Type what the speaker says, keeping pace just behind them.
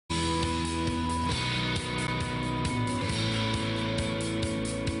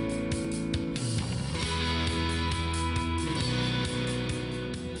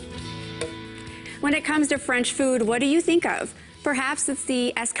When it comes to French food, what do you think of? Perhaps it's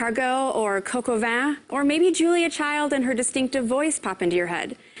the escargot or coq au vin, or maybe Julia Child and her distinctive voice pop into your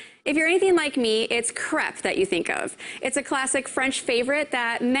head. If you're anything like me, it's crepe that you think of. It's a classic French favorite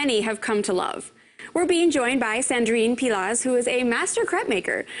that many have come to love. We're being joined by Sandrine Pilaz, who is a master crepe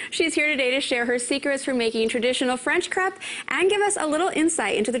maker. She's here today to share her secrets for making traditional French crepe and give us a little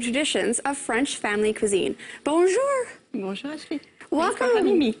insight into the traditions of French family cuisine. Bonjour. Bonjour, Ashley. Welcome. Thanks for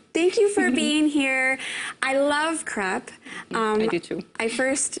having me. Thank you for being here. I love crepe. I do too. I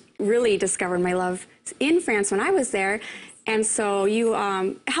first really discovered my love in France when I was there. And so you,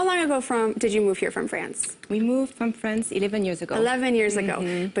 how long ago did you move here from France? We moved from France 11 years ago. 11 years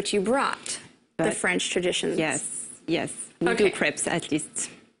ago. But you brought the French traditions. Yes, yes. We do crepes at least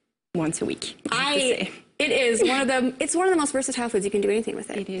once a week. It is it's one of the most versatile foods. You can do anything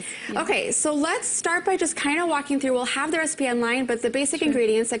with it. It is. Yeah. Okay, so let's start by just kind of walking through. We'll have the recipe online, but the basic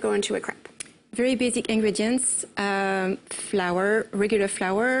ingredients that go into a crepe. Very basic ingredients: flour, regular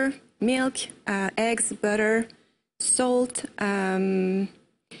flour, milk, eggs, butter, salt, and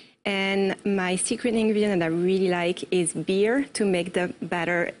my secret ingredient that I really like is beer to make the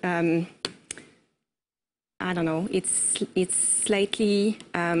batter. I don't know. It's slightly.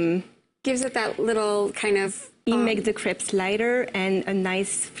 Gives it that little kind of... It makes the crepes lighter and a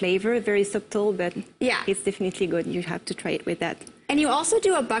nice flavor, very subtle, but yeah, it's definitely good. You have to try it with that. And you also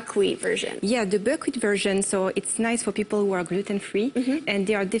do a buckwheat version. Yeah, the buckwheat version, so it's nice for people who are gluten-free, and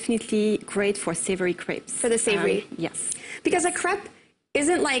they are definitely great for savory crepes. For the savory? Yes. Because a crepe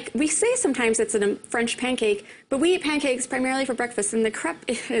isn't like, we say sometimes it's a French pancake, but we eat pancakes primarily for breakfast, and the crepe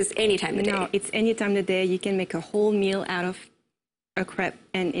is any time of day. No, it's any time of the day. You can make a whole meal out of a crepe,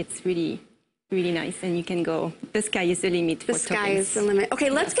 and it's really, really nice. And you can go, the sky is the limit for toppings. The sky is the limit. Okay,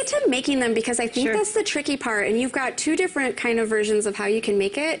 let's get to making them, because I think that's the tricky part. And you've got two different kind of versions of how you can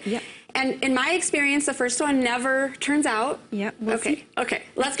make it. Yeah. And in my experience, the first one never turns out. Yeah. We'll see. Okay,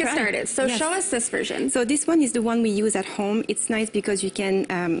 let's get started. So show us this version. So this one is the one we use at home. It's nice because you can,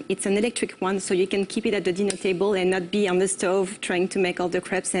 it's an electric one, so you can keep it at the dinner table and not be on the stove trying to make all the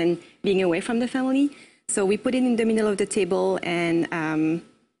crepes and being away from the family. So we put it in the middle of the table and,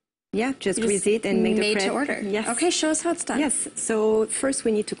 yeah, just grease it and make the crepe. Made to order. Yes. Okay, show us how it's done. Yes. So first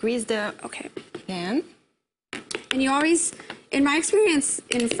we need to grease the pan. And you always, in my experience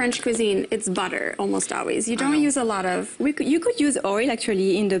in French cuisine, it's butter almost always. You don't use a lot of... You could use oil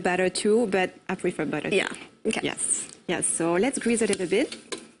actually in the batter too, but I prefer butter. Yeah. Okay. Yes. Yes. So let's grease it a little bit.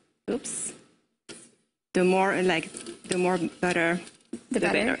 Oops. The more butter, the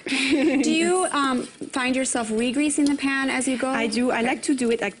better. Do you find yourself re-greasing the pan as you go? I do. I like to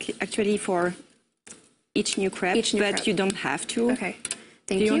do it actually for each new crepe, but you don't have to. Okay.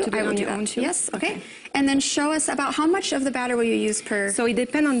 Thank you. Do you want to do I it will on do your that. own too? Yes. Okay. And then show us about how much of the batter will you use per... So it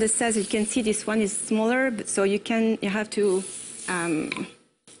depends on the size. You can see this one is smaller, so you have to... kind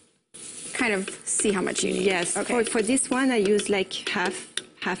of see how much you need. Yes. Okay. For this one, I use like half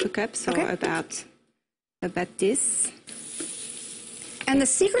a cup, so about this. And the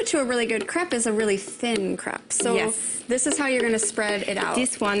secret to a really good crepe is a really thin crepe. So this is how you're going to spread it out.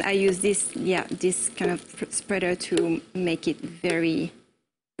 This one, I use this kind of spreader to make it very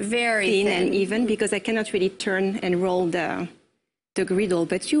thin and even, because I cannot really turn and roll the griddle,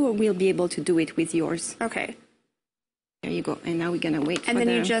 but you will be able to do it with yours. Okay. There you go. And now we're going to wait and then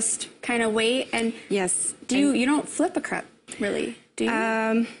you just kind of wait and... Yes. You don't flip a crepe, really, do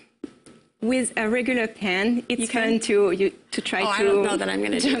you? With a regular pan, it's fun to try to... I don't know that I'm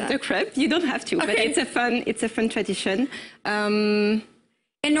going to do that. The crepe. You don't have to, but it's a fun tradition. In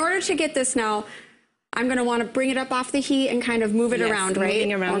order to get this now, I'm going to want to bring it up off the heat and kind of move it around, right?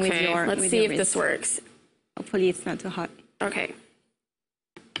 Moving around with your... Let's see if this works. Hopefully it's not too hot. Okay.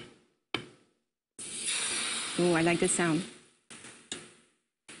 Oh, I like the sound.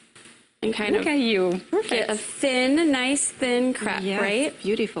 And kind Look at you. Get a nice thin crepe, right?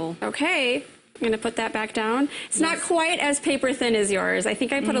 Beautiful. Okay. I'm going to put that back down. It's not quite as paper thin as yours. I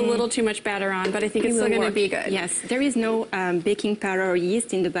think I put a little too much batter on, but I think it's still going to be good. Yes. There is no baking powder or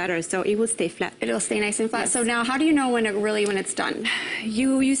yeast in the batter, so it will stay flat. It'll stay nice and flat. Yes. So now how do you know when it's done?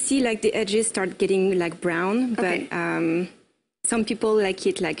 You see like the edges start getting like brown, but some people like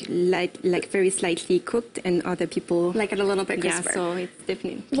it like very slightly cooked, and other people like it a little bit crisper. Yeah, so it's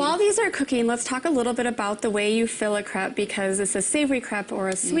definitely... While these are cooking, let's talk a little bit about the way you fill a crepe, because it's a savory crepe or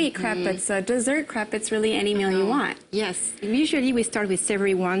a sweet crepe, it's a dessert crepe, it's really any meal you want. Yes, usually we start with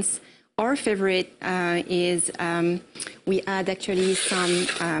savory ones. Our favorite is we add actually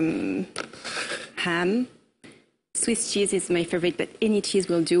some ham. Swiss cheese is my favorite, but any cheese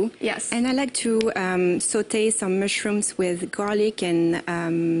will do. Yes. And I like to saute some mushrooms with garlic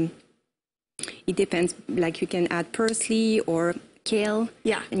and it depends. Like you can add parsley or kale.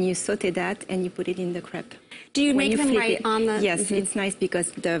 Yeah. And you saute that and you put it in the crepe. Do you make them right on the... Yes, it's nice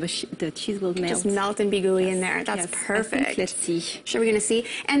because the cheese will melt. Just melt and be gooey in there. That's perfect. I think, let's see. Sure, we're going to see.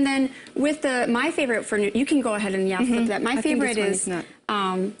 And then with my favorite for... You can go ahead and flip that. My favorite is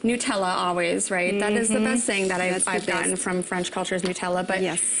Nutella always, right? That is the best thing that I've gotten from French culture is Nutella. But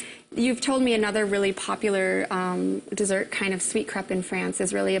you've told me another really popular dessert kind of sweet crepe in France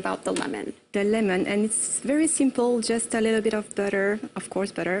is really about the lemon. The lemon, and it's very simple, just a little bit of butter, of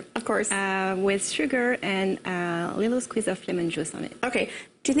course, with sugar and a little squeeze of lemon juice on it. Okay.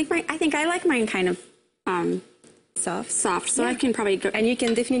 Do you think I think I like mine kind of soft, so I can probably go. And you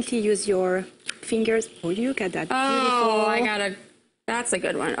can definitely use your fingers. Oh, look at that. Oh, beautiful. That's a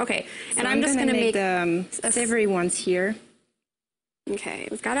good one. Okay. So and I'm just going to make the savory ones here. Okay,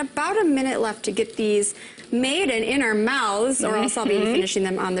 we've got about a minute left to get these made and in our mouths, or else I'll be finishing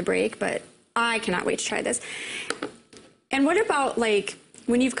them on the break, but I cannot wait to try this. And what about, like,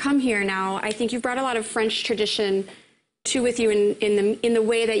 when you've come here now, I think you've brought a lot of French tradition with you in the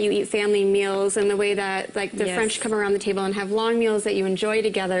way that you eat family meals and the way that, like, the French come around the table and have long meals that you enjoy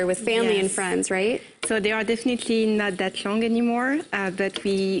together with family and friends, right? So they are definitely not that long anymore, but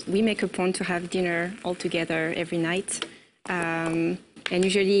we make a point to have dinner all together every night. And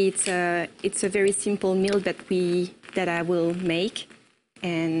usually it's a very simple meal that I will make,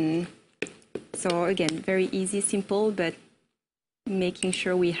 and so again, very easy, simple, but making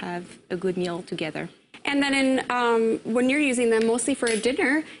sure we have a good meal together. And then when you're using them mostly for a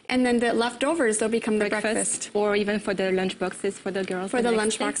dinner, and then the leftovers, they'll become the breakfast. Or even for the lunch boxes for the girls. For the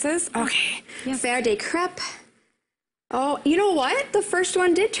lunch boxes? Okay. Yeah. Faire des crêpes. Oh, you know what? The first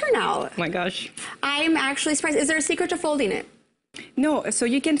one did turn out. Oh my gosh. I'm actually surprised. Is there a secret to folding it? No, so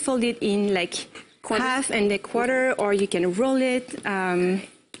you can fold it in like half and a quarter, or you can roll it. Well,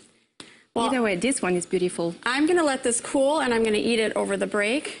 either way, this one is beautiful. I'm going to let this cool, and I'm going to eat it over the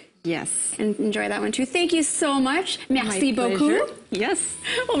break. Yes. And enjoy that one too. Thank you so much. Merci beaucoup. Yes.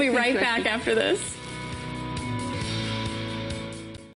 We'll be right back after this.